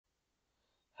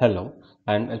Hello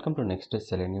and welcome to next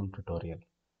Selenium tutorial.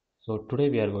 So today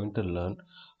we are going to learn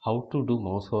how to do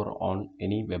mouse over on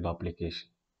any web application,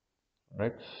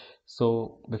 right?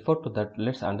 So before to that,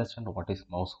 let's understand what is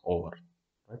mouse over,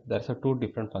 right? There's a two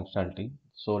different functionality,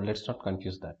 so let's not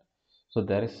confuse that. So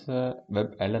there is a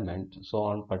web element. So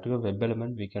on particular web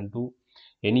element, we can do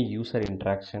any user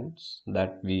interactions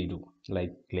that we do,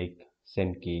 like click,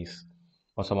 send keys,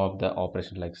 or some of the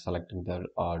operations like selecting the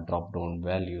drop down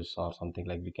values or something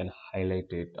like we can highlight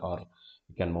it or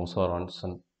we can mouse over on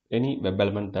some any web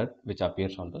element that which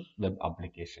appears on the web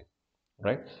application,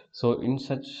 right? So in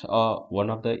such one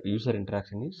of the user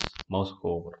interaction is mouse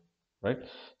hover, right?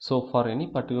 So for any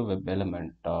particular web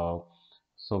element,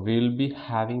 so we will be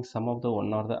having some of the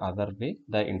one or the other way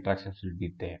the interactions will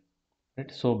be there,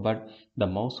 right? So but the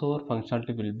mouse over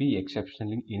functionality will be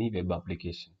exceptional in any web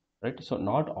application, right? So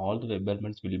not all the web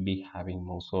elements will be having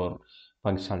mouse over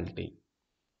functionality.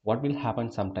 What will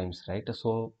happen sometimes, right?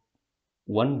 So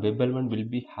one web element will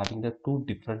be having the two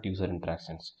different user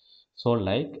interactions. So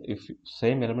like if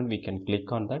same element we can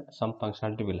click on that, some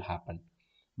functionality will happen,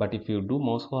 but if you do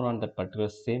mouse over on that particular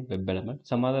same web element,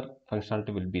 some other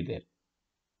functionality will be there,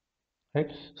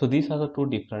 right? So these are the two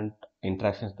different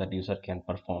interactions that user can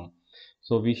perform.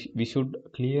 So we should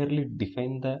clearly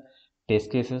define the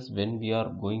test cases when we are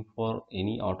going for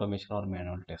any automation or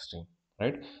manual testing,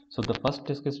 right? So the first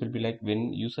test case will be like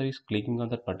when user is clicking on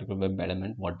that particular web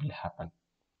element, what will happen,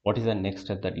 what is the next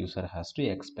step that user has to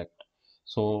expect.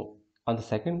 So on the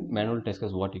second manual test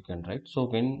case, what you can write, so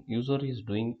when user is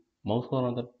doing mouse over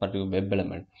on the particular web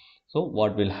element, so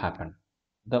what will happen,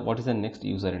 the what is the next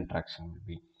user interaction will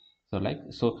be. So like,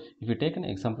 so if you take an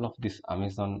example of this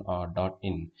Amazon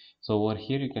 .in, so over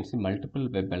here you can see multiple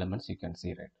web elements you can see,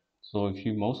 right? So if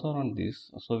you mouse over on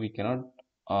this, so we cannot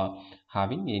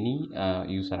having any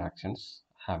user actions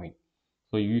having.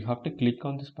 So you have to click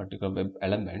on this particular web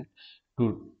element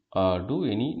to do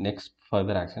any next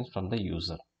further actions from the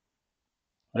user,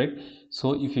 right?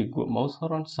 So if you go mouse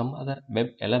over on some other web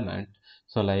element,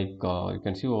 so like you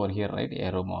can see over here, right,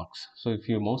 arrow marks. So if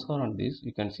you mouse over on this,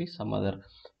 you can see some other,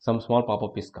 some small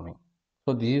pop-up is coming.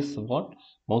 So this is what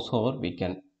mouse over we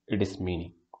can, it is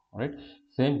meaning, right?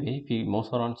 Same way, if you mouse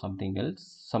over on something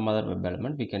else, some other web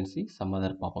element, we can see some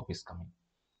other pop-up is coming.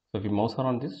 So if you mouse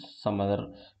around this, some other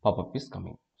pop-up is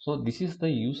coming. So this is the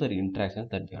user interaction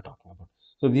that we are talking about.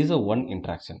 So this is a one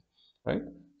interaction, right?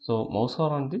 So mouse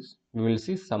around this, we will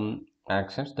see some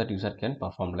actions that user can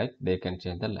perform, like they can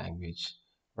change the language,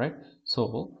 right?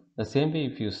 So the same way,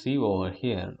 if you see over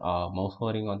here, mouse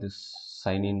hovering on this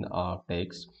sign in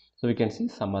text, so we can see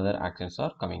some other actions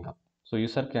are coming up. So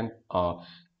user can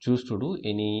choose to do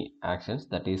any actions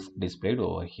that is displayed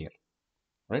over here,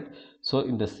 right? So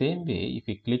in the same way, if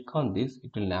you click on this,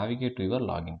 it will navigate to your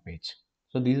login page.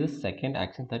 So this is the second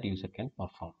action that user can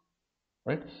perform,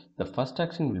 right? The first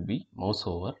action will be mouse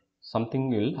over,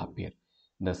 something will appear.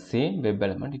 The same web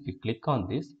element, if you click on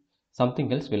this,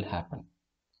 something else will happen,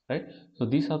 right? So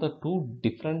these are the two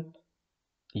different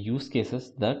use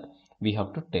cases that we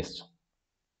have to test.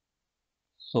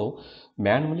 So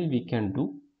manually we can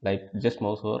do like just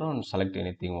mouse over and select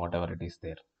anything whatever it is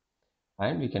there,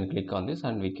 and we can click on this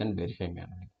and we can verify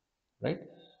manually, right?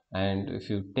 And if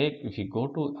you go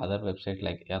to other website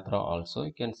like Yatra also,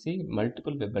 you can see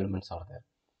multiple web elements are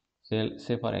there.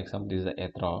 Say for example, this is the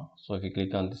Yatra. So if you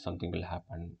click on this, something will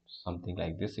happen, something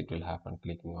like this it will happen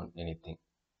clicking on anything,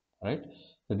 right?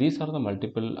 So these are the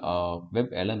multiple web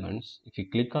elements. If you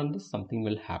click on this, something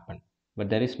will happen, but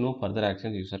there is no further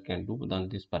action user can do on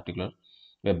this particular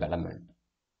web element.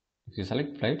 If you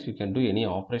select flights, you can do any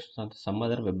operations on some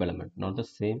other web element, not the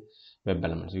same web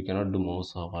elements. You cannot do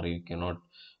mouse over, you cannot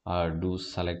do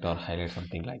select or highlight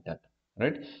something like that,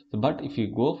 right? So, but if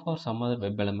you go for some other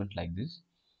web element like this,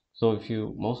 so if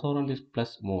you mouse over on this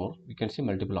plus more, you can see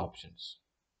multiple options,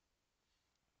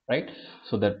 right?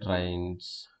 So the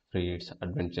trains, freights,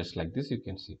 adventures like this, you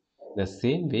can see. The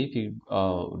same way, if you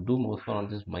do mouse over on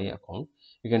this my account,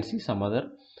 you can see some other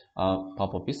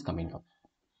pop-up is coming up,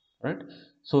 right?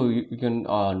 So you can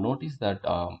notice that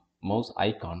mouse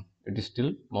icon, it is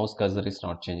still mouse cursor is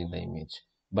not changing the image.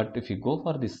 But if you go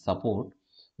for this support,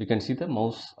 you can see the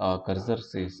mouse cursor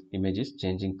is image is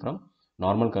changing from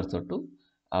normal cursor to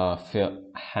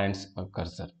hands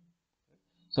cursor.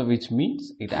 So which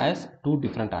means it has two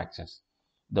different actions.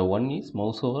 The one is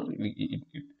mouse over,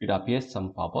 it appears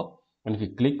some pop-up, and if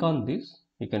you click on this,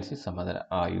 you can see some other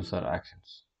user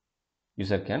actions.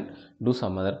 User can do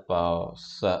some other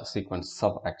sequence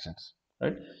sub actions,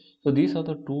 right? So these are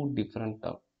the two different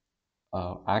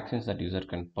actions that user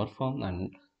can perform,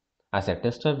 and as a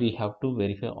tester we have to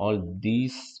verify all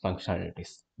these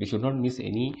functionalities We should not miss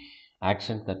any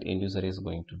actions that end user is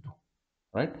going to do,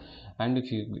 right? And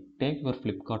if you take your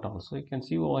Flipkart also, you can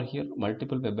see over here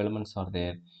multiple web elements are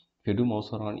there. If you do mouse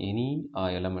over on any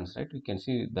elements, right, you can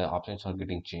see the options are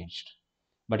getting changed.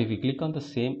 But if you click on the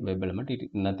same web element,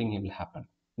 nothing will happen.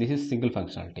 This is single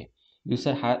functionality.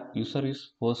 User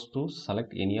is forced to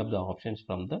select any of the options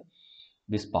from the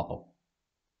this pop-up,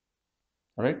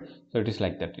 right? So it is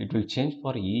like that. It will change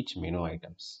for each menu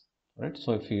items, right?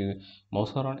 So if you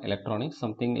mouse around electronics,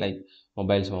 something like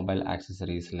mobile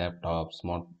accessories, laptops,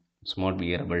 smart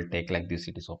wearable tech, like this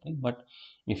it is opening. But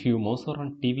if you mouse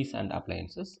around TVs and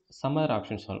appliances, some other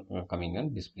options are coming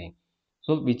and displaying.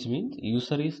 So which means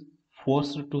user is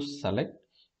forced to select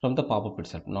from the pop-up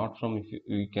itself, not from, if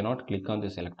you cannot click on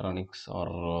this electronics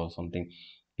or something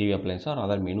TV appliance or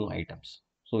other menu items.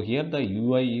 So here the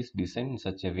UI is designed in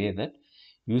such a way that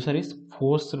user is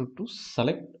forced to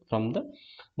select from the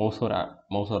mouse or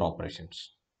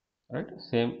operations, right?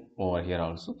 Same over here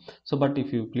also. So but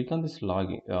if you click on this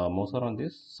login mouse or on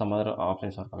this, some other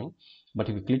options are coming. But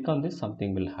if you click on this,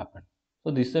 something will happen.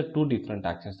 So these are two different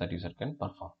actions that user can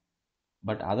perform.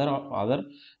 But other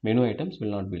menu items will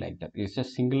not be like that. It's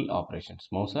just single operations,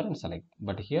 mouse and select.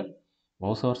 But here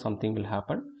mouse or something will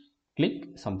happen,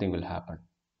 click, something will happen.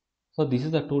 So this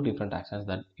is the two different actions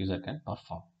that user can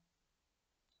perform,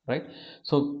 right?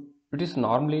 So it is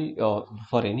normally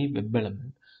for any web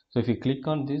element. So if you click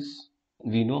on this,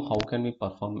 we know how can we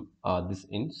perform this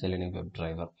in Selenium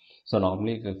WebDriver. So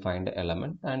normally if you find an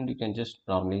element and you can just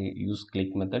normally use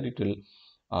click method, it will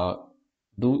uh,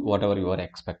 do whatever you are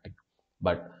expecting.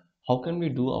 But how can we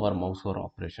do our mouse over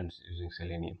operations using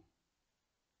Selenium?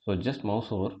 So just mouse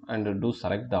over and do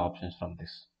select the options from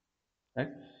this, right?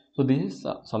 So this is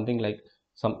something like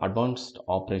some advanced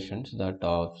operations that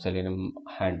Selenium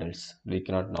handles. We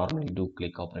cannot normally do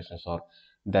click operations, or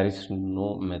there is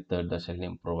no method the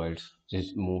Selenium provides,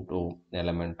 just move to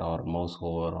element or mouse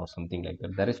over or something like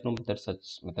that. There is no method,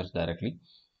 such methods directly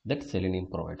that Selenium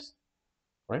provides,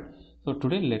 right? So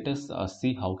today let us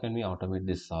see how can we automate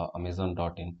this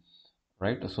Amazon.in,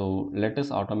 right? So let us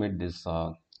automate this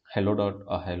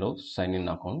hello sign in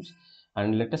accounts,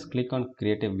 and let us click on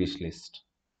create a wish list,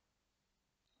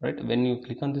 right? When you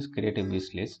click on this create a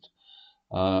wish list,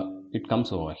 it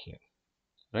comes over here,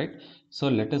 right? So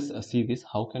let us see this,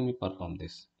 how can we perform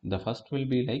this. The first will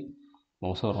be like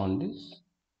mouse over on this.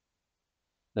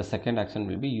 The second action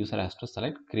will be user has to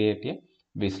select create a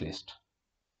wish list.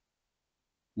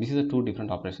 This is the two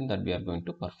different operations that we are going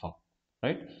to perform,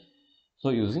 right?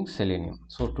 So using Selenium.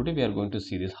 So today we are going to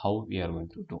see this, how we are going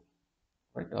to do,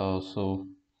 right? So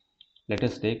let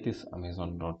us take this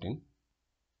Amazon.in,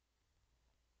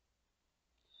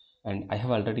 and I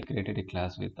have already created a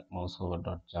class with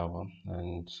mouseover.java,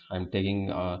 and I'm taking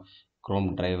a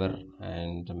Chrome driver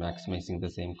and maximizing the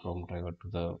same Chrome driver to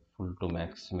the full to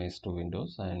maximize to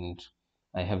Windows, and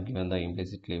I have given the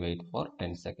implicitly wait for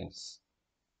 10 seconds,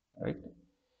 right?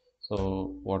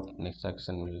 So what next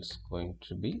action is going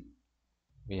to be,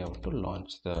 we have to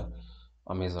launch the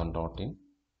Amazon.in.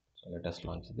 So let us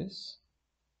launch this,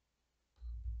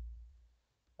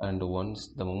 and once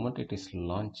the moment it is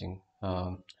launching,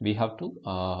 we have to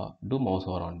do mouse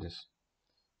over on this.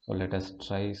 So let us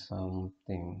try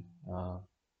something.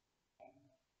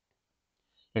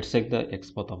 Let's check the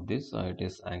export of this. It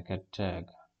is anchor tag,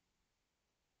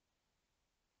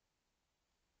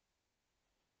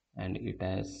 and it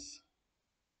has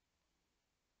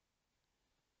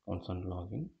constant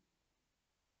login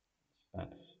span.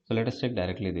 So let us check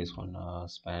directly this one,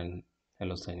 span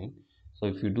hello sign in. So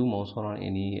if you do mouse over on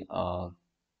any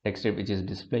text which is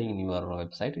displaying in your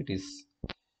website, it is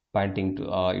pointing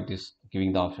to it is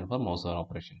giving the option for mouse over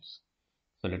operations.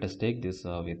 So let us take this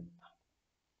with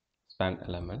span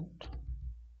element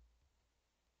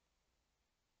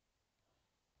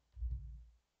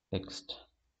text.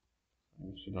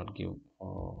 You should not give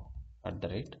at the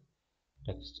rate,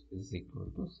 text is equal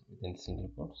to within single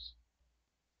quotes,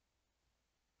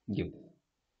 give.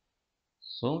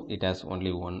 So it has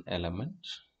only one element,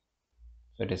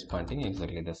 so it is pointing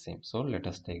exactly the same. So let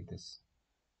us take this.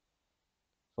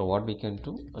 So what we can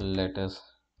do, let us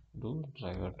do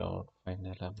driver dot find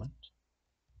element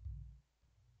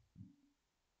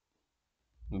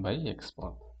by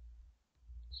export.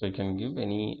 So you can give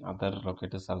any other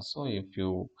locators also if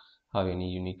you have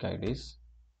any unique IDs,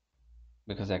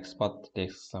 because export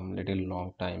takes some little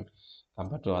long time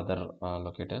compared to other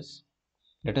locators.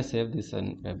 Let us save this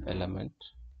in web element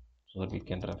so that we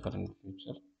can refer in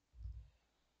future.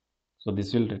 So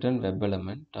this will return web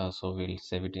element, so we'll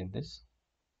save it in this.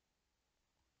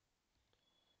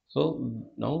 So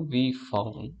now we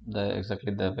found the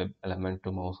exactly the web element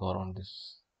to mouse over on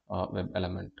this web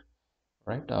element,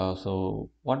 right? So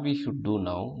what we should do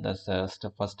now, that's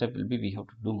first step will be we have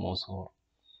to do mouse over.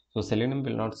 So Selenium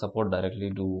will not support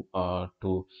directly to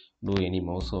do any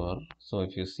mouse over. So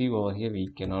if you see over here,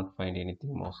 we cannot find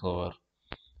anything mouse over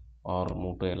or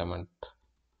move to element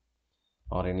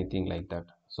or anything like that.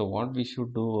 So what we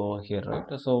should do over here, right?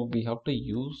 So we have to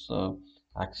use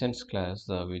actions class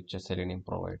which Selenium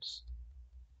provides.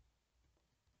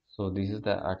 So this is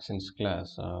the actions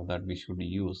class that we should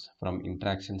use from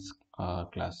interactions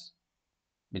class,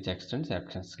 which extends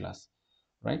actions class,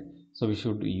 right? So we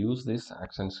should use this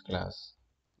actions class,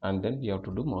 and then we have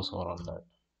to do mouse over on that.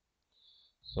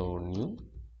 So new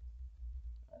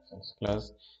actions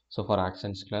class. So for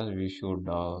actions class, we should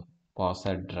pass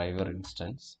a driver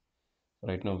instance.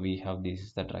 Right now we have this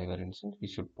is the driver instance. We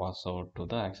should pass out to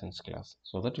the actions class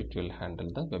so that it will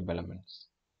handle the web elements,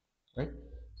 right?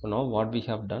 So now what we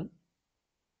have done,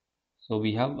 so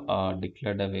we have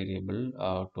declared a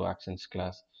variable to actions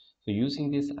class. So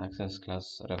using this actions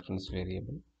class reference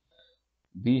variable,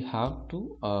 we have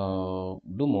to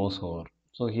do mouse over.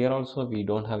 So here also we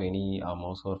don't have any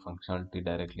mouse over functionality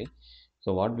directly.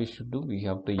 So what we should do, we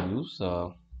have to use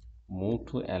move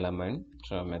to element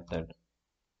method,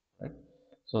 right?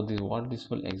 So this what this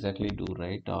will exactly do,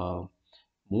 right?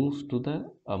 Moves to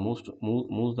the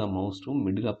moves the mouse to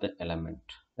middle of the element.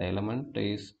 The element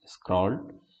is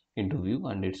scrolled into view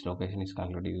and its location is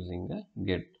calculated using the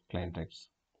get client text.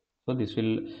 So this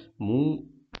will move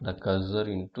the cursor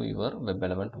into your web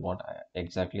element what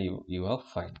exactly you have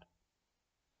find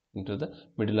into the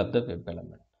middle of the web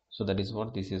element. So that is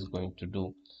what this is going to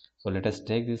do. So let us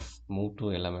take this move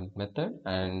to element method,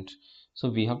 and so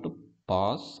we have to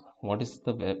pass what is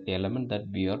the web element that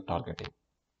we are targeting.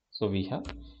 So we have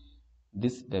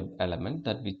this web element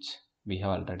that which we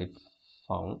have already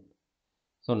found.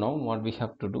 So now what we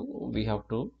have to do, we have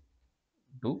to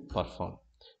do perform.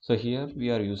 So here we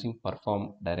are using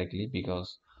perform directly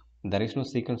because there is no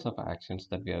sequence of actions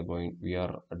that we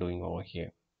are doing over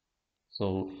here.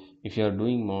 So if you are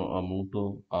doing more move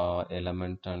to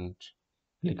element and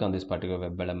click on this particular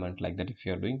web element like that, if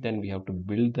you are doing, then we have to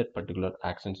build that particular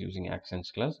actions using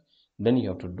actions class, then you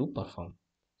have to do perform.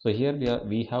 So here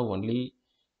we have only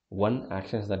one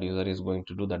actions that user is going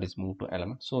to do, that is move to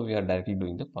element. So we are directly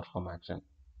doing the perform action.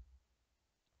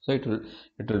 So it will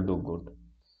do good.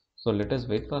 So let us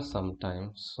wait for some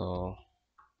time. So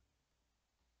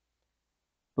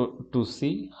to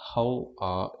see how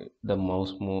the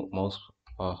mouse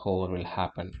hover will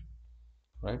happen,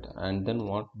 right? And then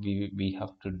what we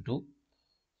have to do.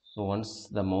 So once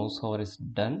the mouse hover is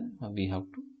done, we have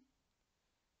to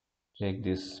check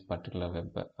this particular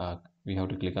web. We have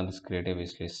to click on this create a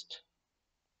wish list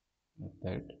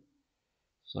method.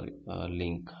 Sorry,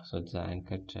 link. So it's an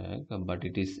anchor tag, but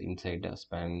it is inside a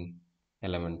span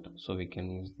element. So we can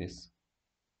use this,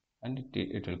 and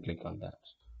it will click on that,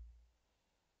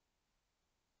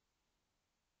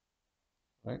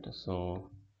 right?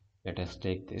 So let us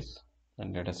take this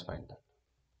and let us find that.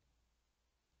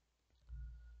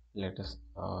 Let us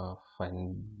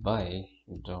find by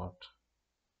dot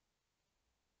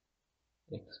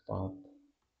xpath.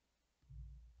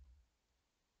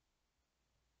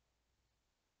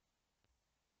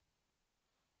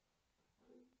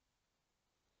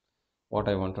 What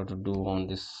I wanted to do on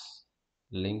this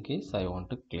link is I want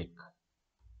to click.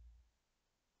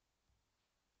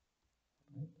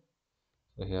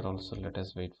 So here also let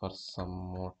us wait for some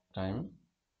more time.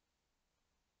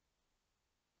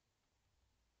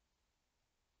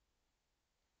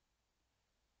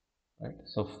 Right.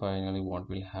 So finally what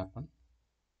will happen?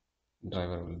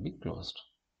 Driver will be closed.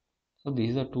 So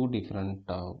these are two different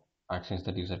actions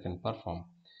that user can perform.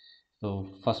 So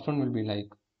first one will be like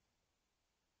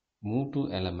move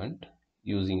to element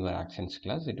using your actions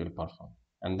class, it will perform,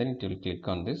 and then it will click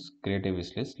on this create a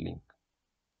wishlist link,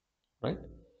 right?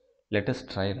 Let us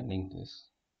try running this.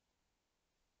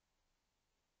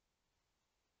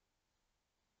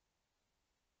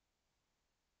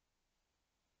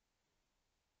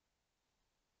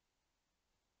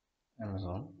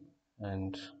 Amazon,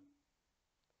 and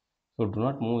so do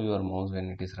not move your mouse when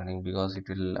it is running because it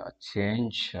will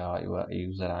change your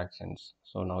user actions.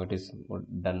 So now it is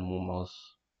done move mouse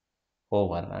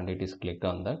over and it is clicked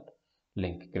on that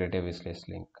link create a wishlist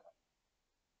link,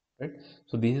 right?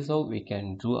 So this is how we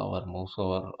can do our mouse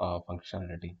over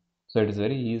functionality. So it is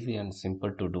very easy and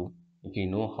simple to do if you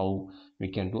know how we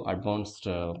can do advanced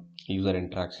user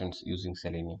interactions using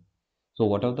Selenium. So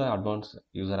what are the advanced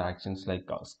user actions like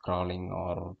scrolling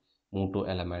or move to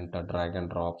element or drag and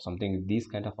drop something, these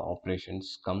kind of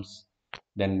operations comes,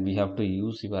 then we have to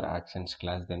use your actions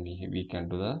class, then we can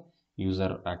do the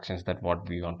user actions that what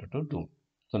we wanted to do.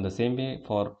 So in the same way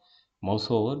for mouse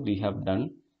over, we have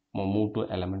done move to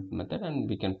element method, and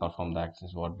we can perform the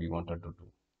actions what we wanted to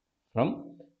do.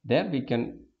 From there we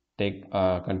can take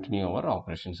continue our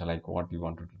operations like what we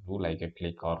wanted to do, like a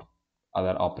click or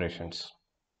other operations,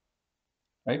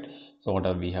 right? So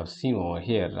what we have seen over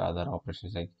here, other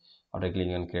operations like auto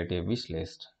clicking and create a wish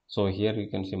list. So here you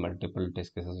can see multiple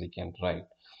test cases we can write,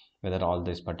 whether all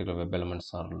these particular web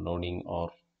elements are loading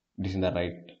or it is in the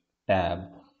right tab,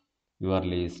 your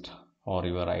list or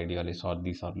your ideal list, or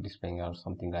these are displaying or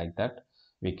something like that,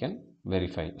 we can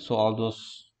verify. So all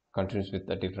those continues with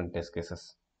the different test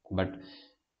cases, but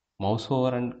mouse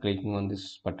over and clicking on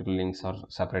this particular links are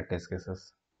separate test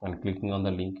cases, and clicking on the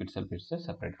link itself is a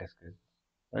separate test case,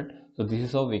 right? So this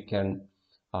is how we can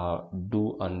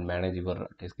do and manage your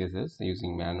test cases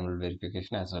using manual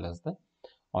verification as well as the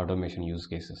automation use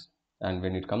cases. And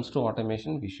when it comes to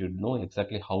automation, we should know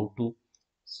exactly how to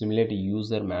simulate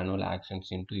user manual actions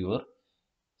into your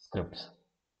scripts.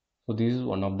 So this is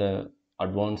one of the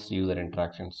advanced user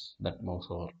interactions that mouse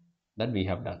over that we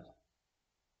have done,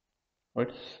 right?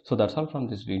 So that's all from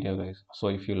this video, guys. So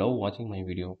if you love watching my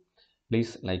video,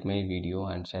 please like my video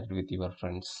and share it with your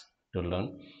friends to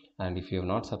learn. And if you have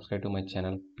not subscribed to my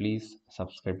channel, please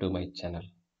subscribe to my channel,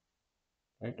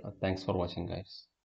 right? Thanks for watching, guys.